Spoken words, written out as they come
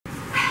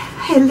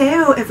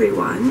Hello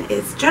everyone,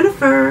 it's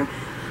Jennifer.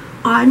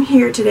 I'm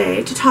here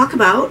today to talk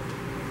about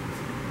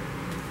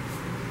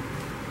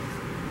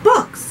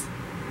books.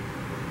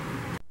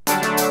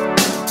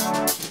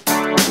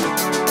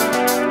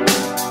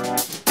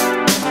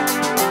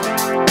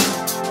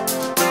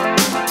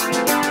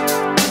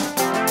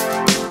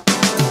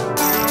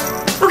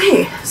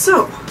 Okay,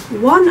 so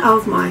one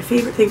of my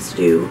favorite things to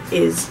do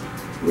is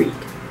read.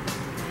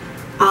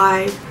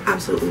 I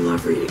absolutely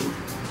love reading.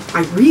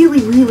 I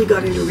really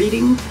got into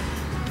reading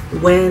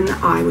when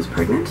I was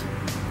pregnant,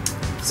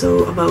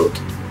 so about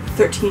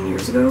 13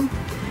 years ago.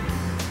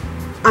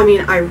 I mean,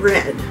 I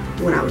read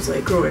when I was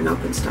like growing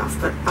up and stuff,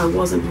 but I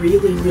wasn't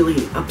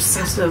really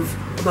obsessive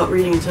about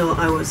reading until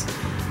I was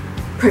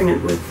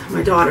pregnant with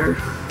my daughter,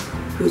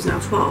 who's now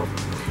 12.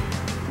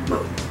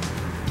 About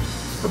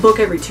a book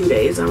every 2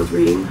 days I was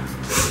reading,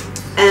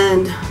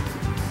 and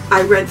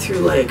I read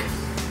through like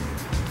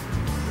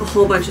a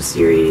whole bunch of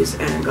series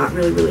and got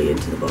really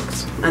into the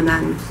books. And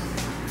then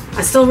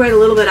I still read a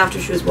little bit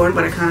after she was born,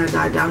 but I kind of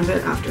died down a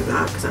bit after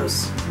that because I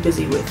was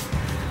busy with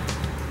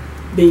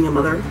being a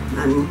mother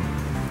and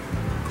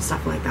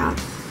stuff like that.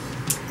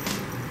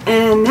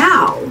 And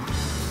now,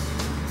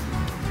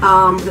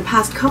 the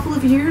past couple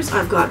of years,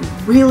 I've got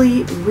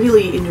really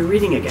into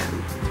reading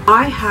again.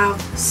 I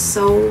have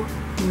so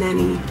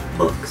many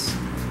books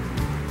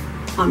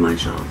on my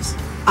shelves.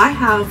 I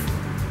have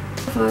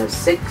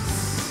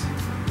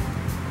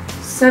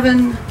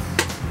 7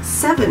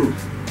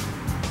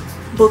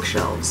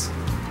 bookshelves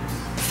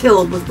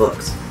filled with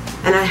books,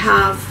 and I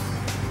have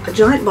a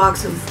giant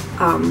box of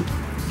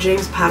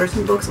James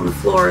Patterson books on the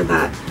floor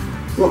that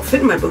won't fit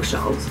in my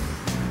bookshelves,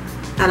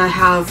 and I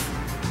have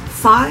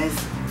 5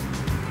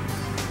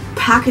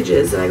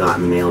 packages that I got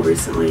in the mail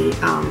recently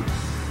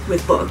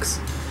with books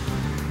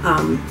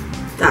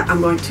that I'm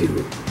going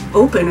to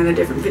open in a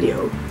different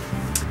video.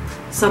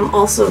 Some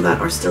also that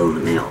are still in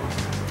the mail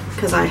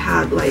because I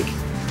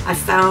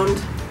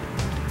found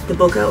the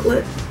book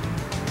outlet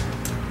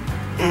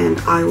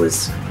and I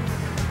was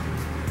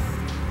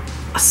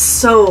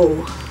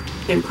so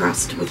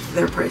impressed with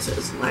their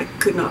prices. I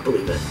could not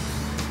believe it.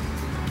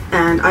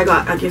 And I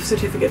got a gift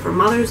certificate for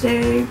Mother's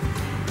Day,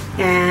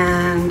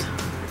 and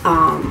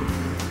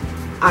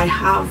I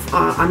have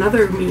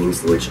another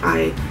means which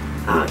I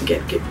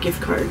get gift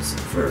cards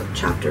for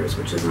Chapters,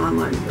 which is an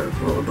online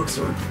a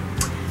bookstore.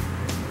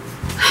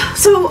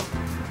 So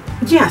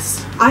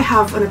yes, I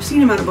have an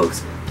obscene amount of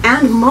books,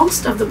 and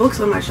most of the books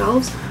on my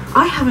shelves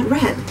I haven't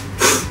read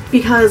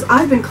because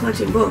I've been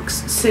collecting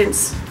books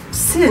since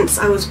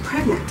I was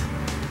pregnant,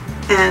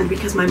 and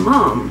because my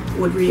mom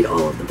would read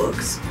all of the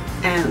books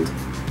and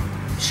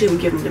she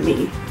would give them to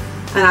me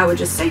and I would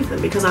just save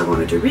them because I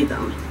wanted to read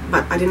them,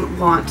 but I didn't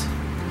want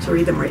to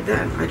read them right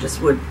then. I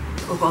just would,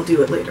 oh, I'll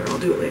do it later,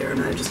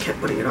 and I just kept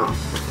putting it off.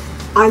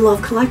 I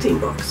love collecting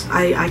books.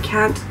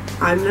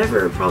 I'm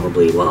never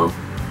probably, well,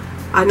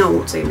 I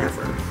won't say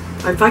never.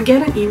 If I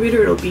get an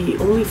e-reader, it'll be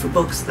only for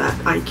books that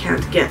I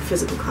can't get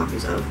physical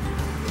copies of,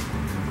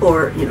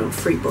 or, you know,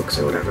 free books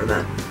or whatever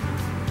that,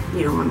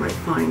 you know, I might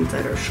find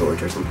that are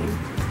short or something.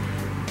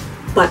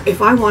 But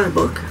if I want a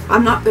book,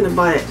 I'm not going to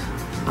buy it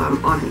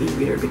on an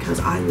e-reader because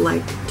I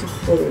like to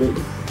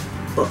hold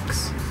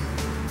books.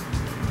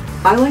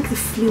 I like the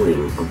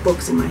feeling of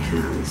books in my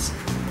hands,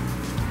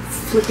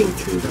 flipping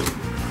through them.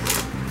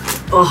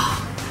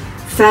 Oh,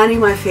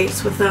 fanning my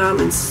face with them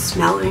and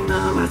smelling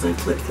them as I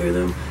flip through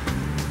them.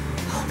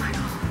 Oh my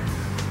god.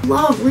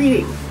 Love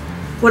reading.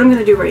 What I'm going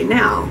to do right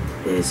now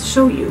is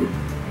show you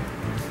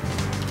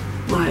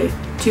my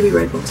to be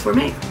read books for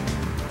May.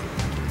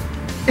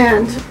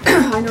 And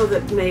I know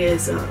that May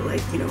is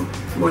like, you know,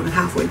 more than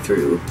halfway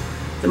through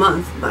the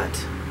month, but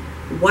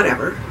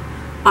whatever.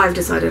 I've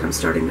decided I'm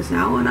starting this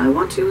now and I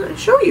want to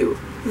show you.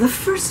 The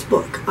first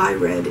book I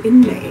read in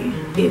May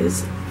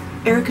is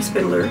Erica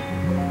Spindler,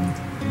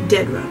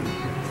 Dead Run.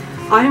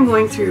 I am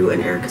going through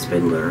an Erica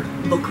Spindler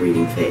book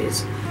reading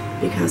phase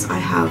because I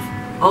have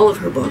all of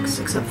her books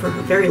except for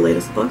her very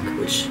latest book,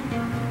 which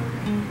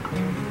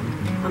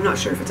I'm not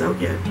sure if it's out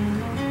yet.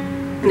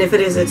 And if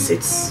it is,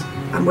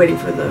 I'm waiting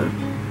for the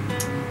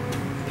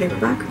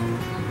paperback.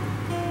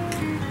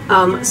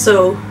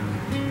 So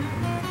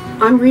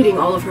I'm reading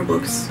all of her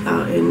books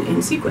in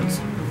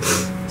sequence.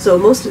 So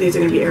most of these are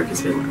going to be Erica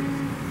Spindler.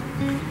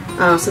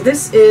 So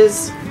this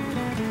is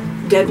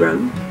Dead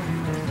Run.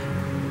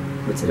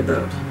 What's it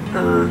about?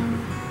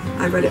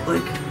 I read it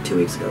like 2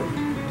 weeks ago.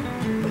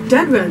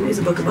 Dead Run is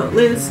a book about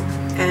Liz,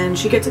 and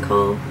she gets a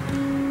call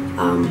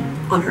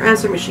on her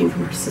answering machine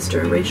from her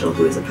sister Rachel,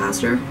 who is a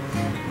pastor,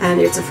 and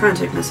it's a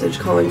frantic message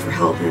calling for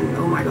help, and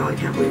oh my god, I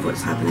can't believe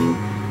what's happening,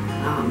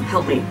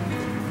 help me.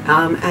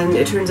 And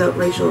it turns out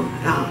Rachel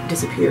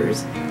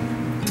disappears,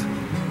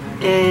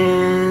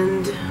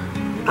 and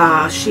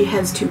she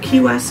heads to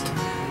Key West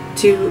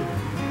to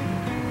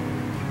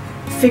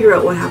figure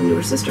out what happened to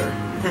her sister.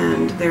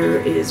 And there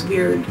is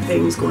weird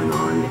things going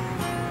on.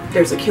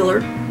 There's a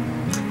killer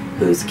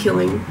who's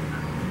killing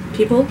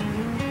people,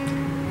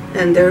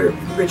 and they're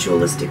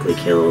ritualistically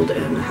killed,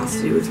 and it has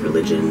to do with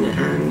religion,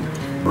 and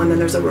And then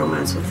there's a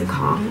romance with the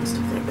cop and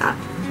stuff like that.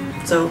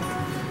 So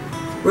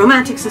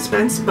romantic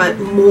suspense, but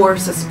more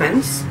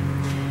suspense.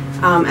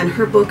 And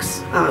her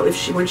books,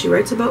 when she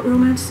writes about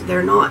romance,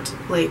 they're not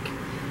like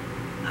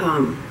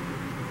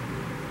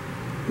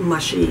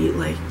mushy,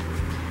 like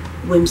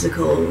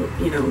whimsical,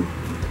 you know,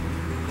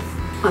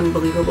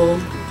 unbelievable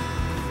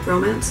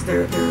romance.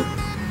 They're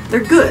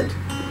good.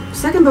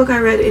 Second book I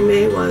read in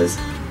May was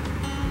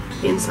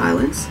In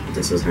Silence.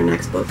 This was her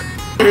next book,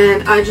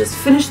 and I just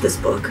finished this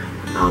book.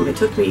 It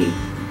took me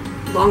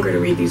longer to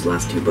read these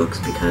last two books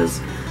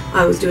because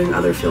I was doing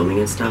other filming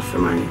and stuff for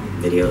my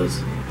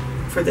videos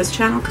for this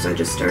channel because I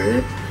just started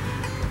it.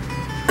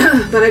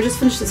 But I just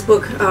finished this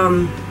book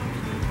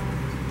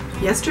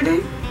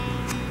yesterday.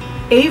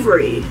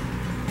 Avery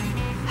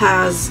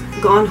has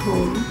gone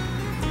home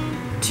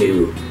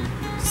to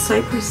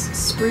Cypress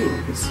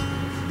Springs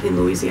in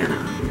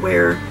Louisiana,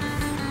 where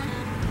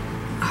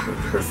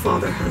her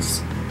father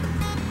has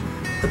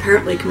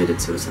apparently committed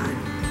suicide.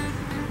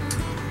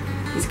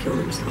 He's killed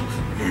himself,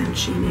 and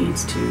she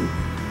needs to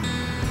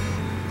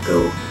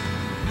go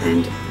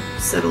and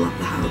settle up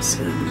the house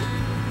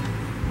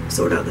and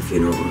sort out the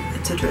funeral,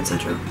 etc.,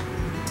 etc.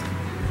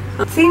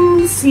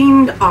 Things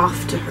seemed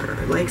off to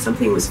her, like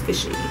something was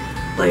fishy.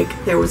 Like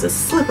there was a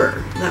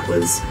slipper that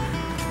was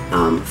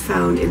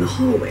found in the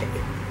hallway,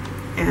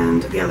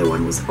 and the other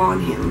one was on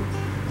him,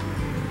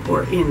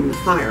 or in the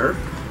fire,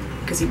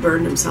 because he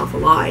burned himself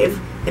alive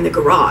in the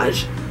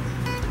garage.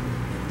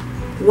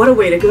 What a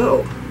way to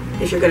go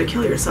if you're going to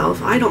kill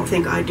yourself. I don't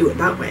think I'd do it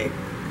that way.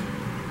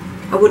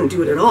 I wouldn't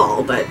do it at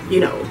all, but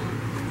you know.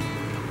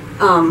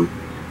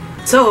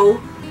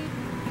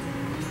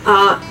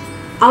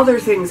 Other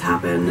things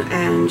happen,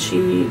 and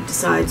she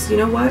decides, you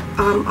know what,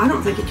 I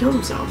don't think he killed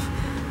himself.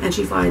 And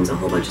she finds a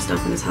whole bunch of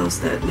stuff in his house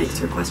that makes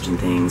her question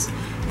things.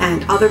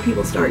 And other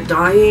people start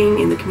dying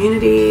in the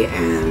community,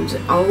 and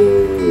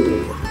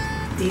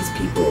oh, these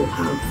people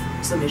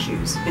have some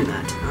issues in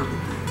that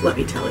town, let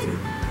me tell you.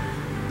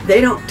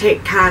 They don't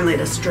take kindly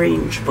to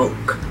strange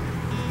folk.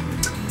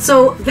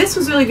 So this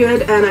was really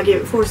good, and I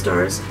gave it 4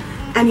 stars.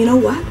 And you know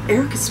what?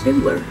 Erica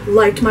Spindler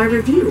liked my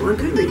review on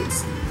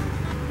Goodreads.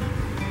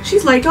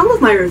 She's liked all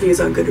of my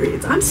reviews on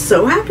Goodreads. I'm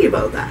so happy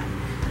about that.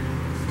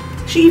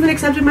 She even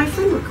accepted my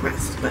friend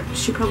request, but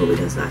she probably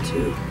does that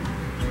to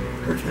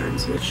her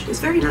fans, which is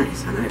very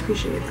nice, and I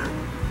appreciate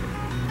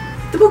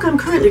that. The book I'm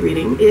currently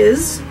reading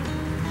is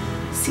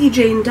See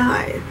Jane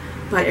Die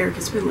by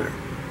Erica Spindler,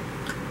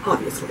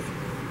 obviously.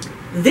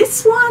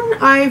 This one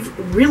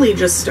I've really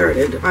just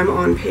started. I'm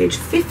on page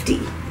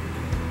 50.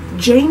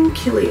 Jane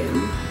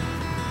Killian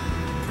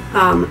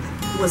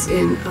was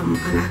in an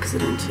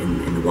accident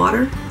in the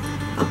water.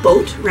 A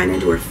boat ran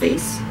into her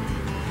face,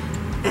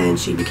 and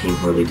she became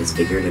horribly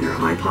disfigured, and her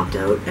eye popped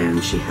out,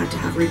 and she had to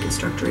have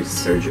reconstructive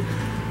surgery.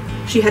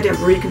 She had to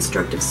have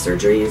reconstructive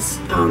surgeries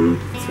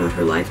throughout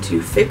her life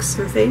to fix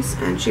her face,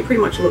 and she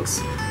pretty much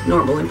looks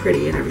normal and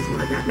pretty and everything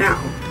like that now.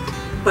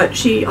 But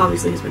she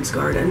obviously has been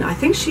scarred, and I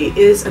think she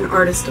is an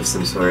artist of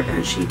some sort,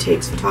 and she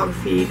takes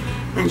photography,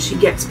 and she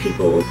gets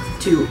people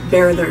to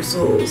bare their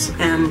souls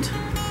and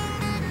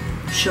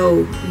show,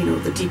 you know,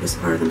 the deepest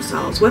part of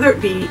themselves, whether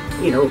it be,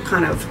 you know,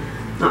 kind of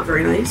not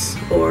very nice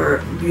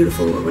or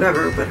beautiful or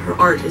whatever, but her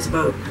art is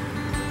about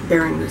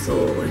bearing the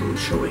soul and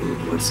showing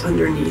what's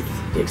underneath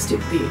the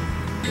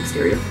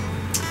exterior.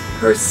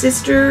 Her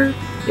sister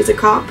is a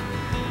cop,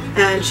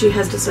 and she's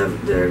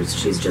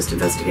just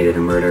investigated a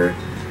murder.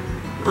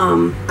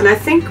 And I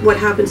think what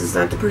happens is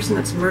that the person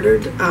that's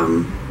murdered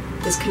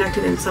is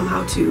connected in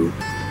somehow to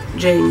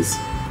Jane's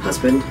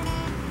husband,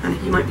 and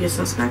he might be a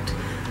suspect.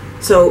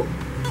 So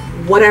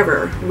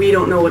whatever, we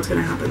don't know what's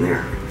going to happen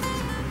there.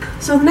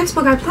 So the next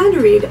book I plan to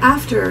read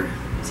after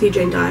See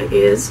Jane Die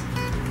is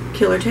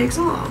Killer Takes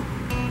All.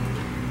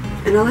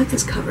 And I like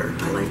this cover.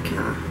 I like,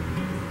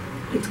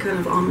 it's kind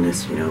of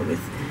ominous, you know,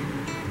 with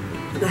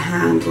the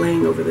hand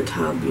laying over the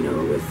tub, you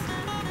know, with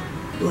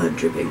blood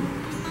dripping.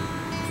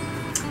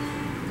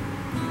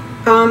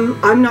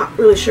 I'm not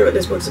really sure what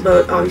this book's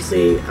about,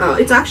 obviously.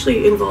 It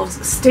actually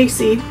involves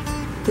Stacy,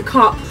 the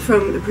cop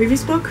from the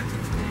previous book.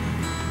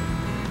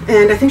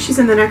 And I think she's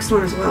in the next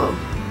one as well.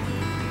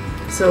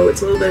 So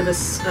it's a little bit of a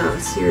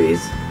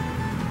series.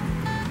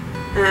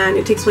 And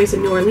it takes place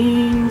in New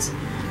Orleans.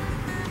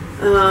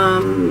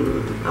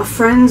 A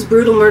friend's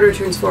brutal murder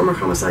turns former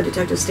homicide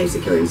detective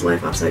Stacy Killian's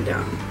life upside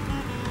down.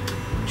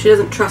 She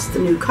doesn't trust the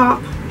new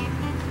cop,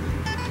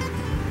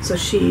 so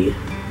she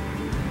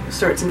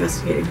starts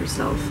investigating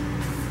herself.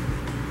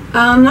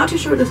 I'm not too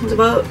sure what this one's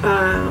about.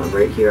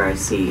 Right here I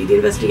see the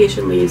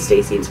investigation leads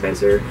Stacy and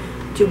Spencer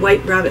to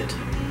White Rabbit,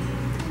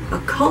 a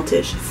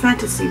cultish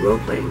fantasy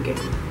role-playing game.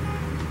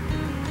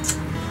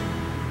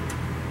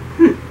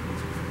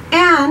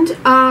 And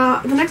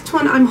the next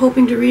one I'm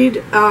hoping to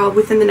read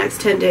within the next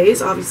 10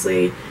 days.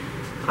 Obviously,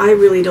 I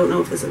really don't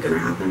know if this is going to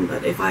happen,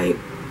 but if I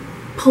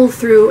pull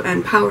through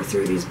and power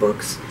through these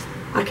books,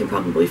 I can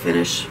probably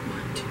finish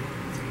 1, 2,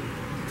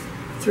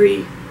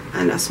 3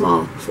 and a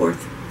small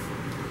 4th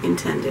in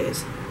 10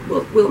 days.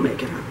 We'll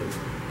make it happen.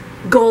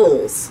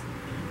 Goals.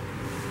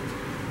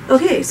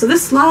 Okay, so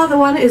this other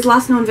one is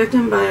Last Known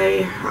Victim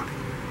by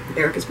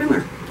Erica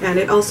Spindler. And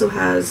it also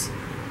has...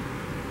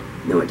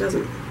 No, it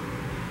doesn't.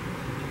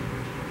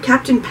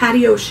 Captain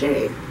Patty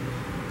O'Shea.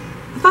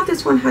 I thought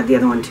this one had the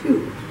other one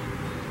too.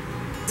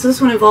 So this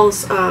one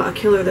involves a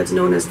killer that's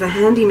known as the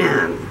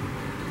Handyman.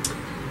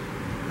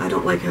 I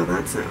don't like how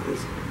that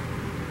sounds.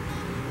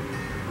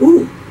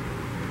 Ooh.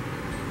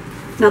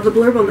 Now the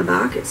blurb on the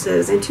back, it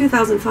says, in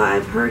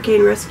 2005,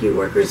 hurricane rescue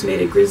workers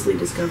made a grisly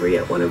discovery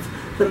at one of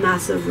the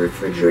massive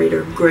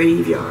refrigerator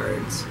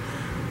graveyards.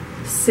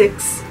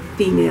 6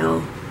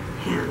 female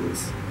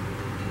hands.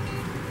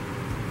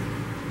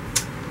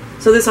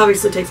 So this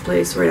obviously takes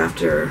place right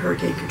after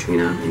Hurricane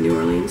Katrina in New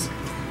Orleans.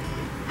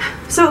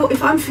 So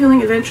if I'm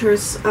feeling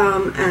adventurous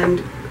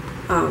and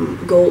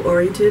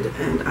goal-oriented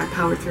and I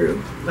power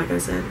through, like I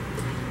said,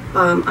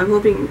 I'm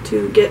hoping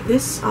to get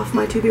this off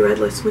my to-be-read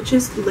list, which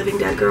is Living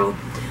Dead Girl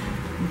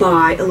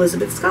by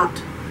Elizabeth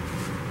Scott.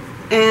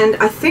 And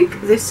I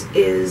think this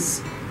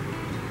is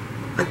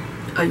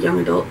a young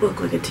adult book,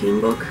 like a teen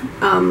book.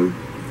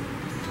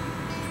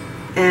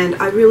 And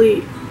I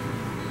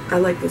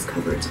like this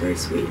cover. It's very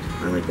sweet.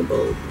 I like the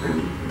bow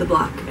and the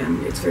black,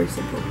 and it's very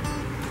simple.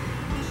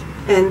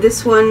 And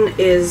this one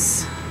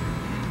is,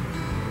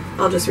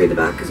 I'll just read the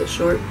back because it's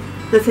short.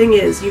 The thing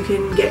is, you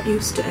can get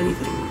used to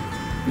anything.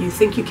 You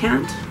think you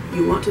can't,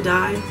 you want to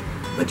die,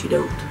 but you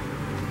don't.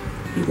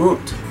 You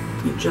won't.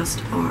 You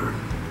just are.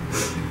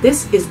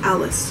 This is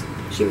Alice.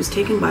 She was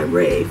taken by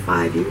Ray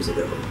 5 years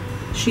ago.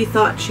 She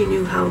thought she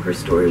knew how her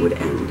story would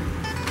end.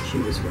 She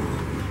was wrong.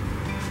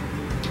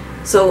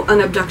 So,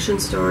 an abduction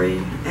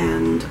story,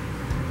 and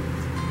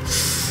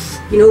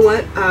you know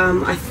what?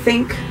 I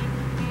think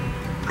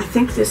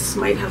this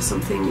might have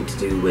something to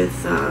do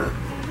with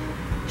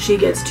she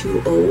gets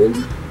too old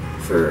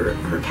for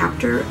her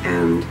captor,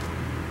 and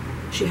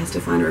she has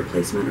to find a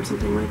replacement or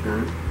something like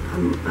that.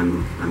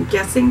 I'm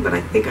guessing, but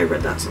I think I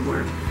read that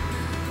somewhere,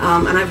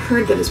 and I've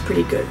heard that it's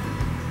pretty good.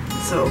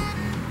 So,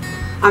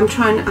 I'm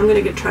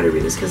gonna try to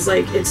read this because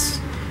like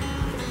it's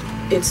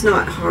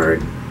not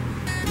hard.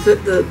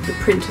 The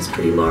print is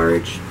pretty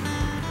large,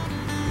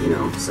 you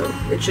know, so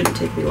it shouldn't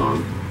take me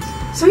long.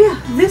 So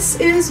yeah, this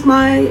is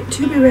my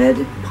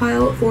to-be-read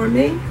pile for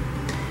May,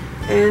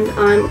 and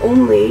I'm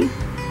only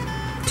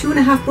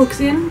 2.5 books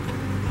in,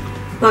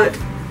 but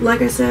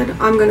like I said,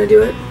 I'm gonna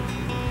do it.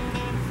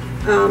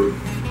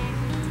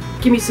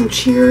 Give me some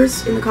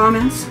cheers in the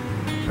comments,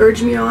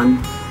 urge me on,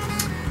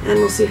 and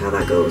we'll see how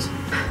that goes.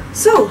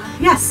 So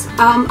yes,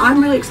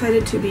 I'm really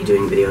excited to be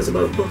doing videos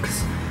about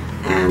books,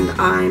 and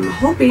I'm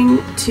hoping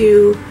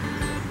to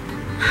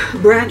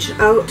branch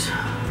out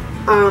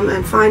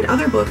and find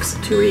other books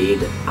to read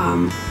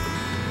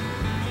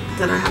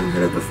that I haven't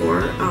heard of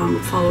before,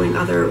 following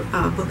other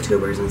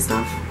booktubers and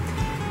stuff,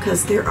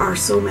 because there are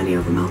so many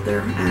of them out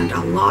there, and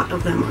a lot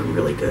of them are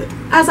really good.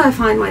 As I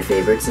find my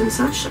favorites and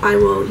such, I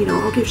will, you know,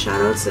 I'll give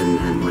shout outs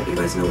and let you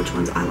guys know which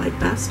ones I like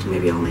best.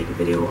 Maybe I'll make a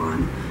video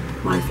on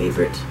my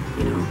favorite,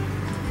 you know,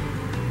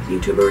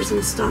 YouTubers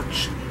and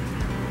such.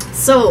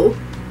 So,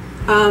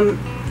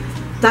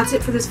 that's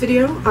it for this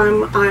video.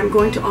 I'm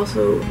going to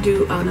also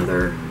do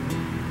another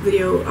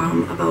video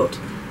about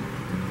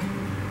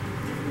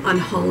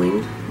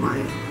unhauling my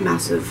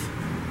massive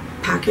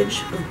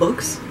package of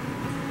books.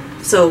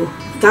 So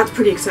that's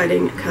pretty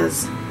exciting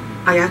because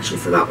I actually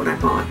forgot what I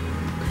bought,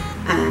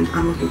 and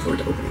I'm looking forward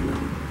to opening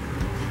them.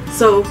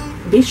 So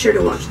be sure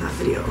to watch that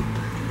video.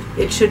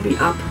 It should be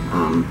up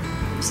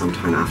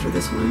sometime after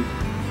this one.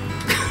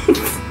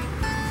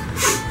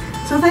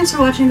 So thanks for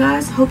watching,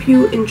 guys. Hope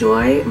you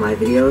enjoy my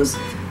videos,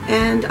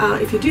 and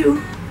if you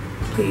do,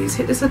 please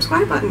hit the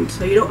subscribe button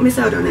so you don't miss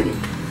out on any.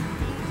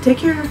 Take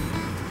care.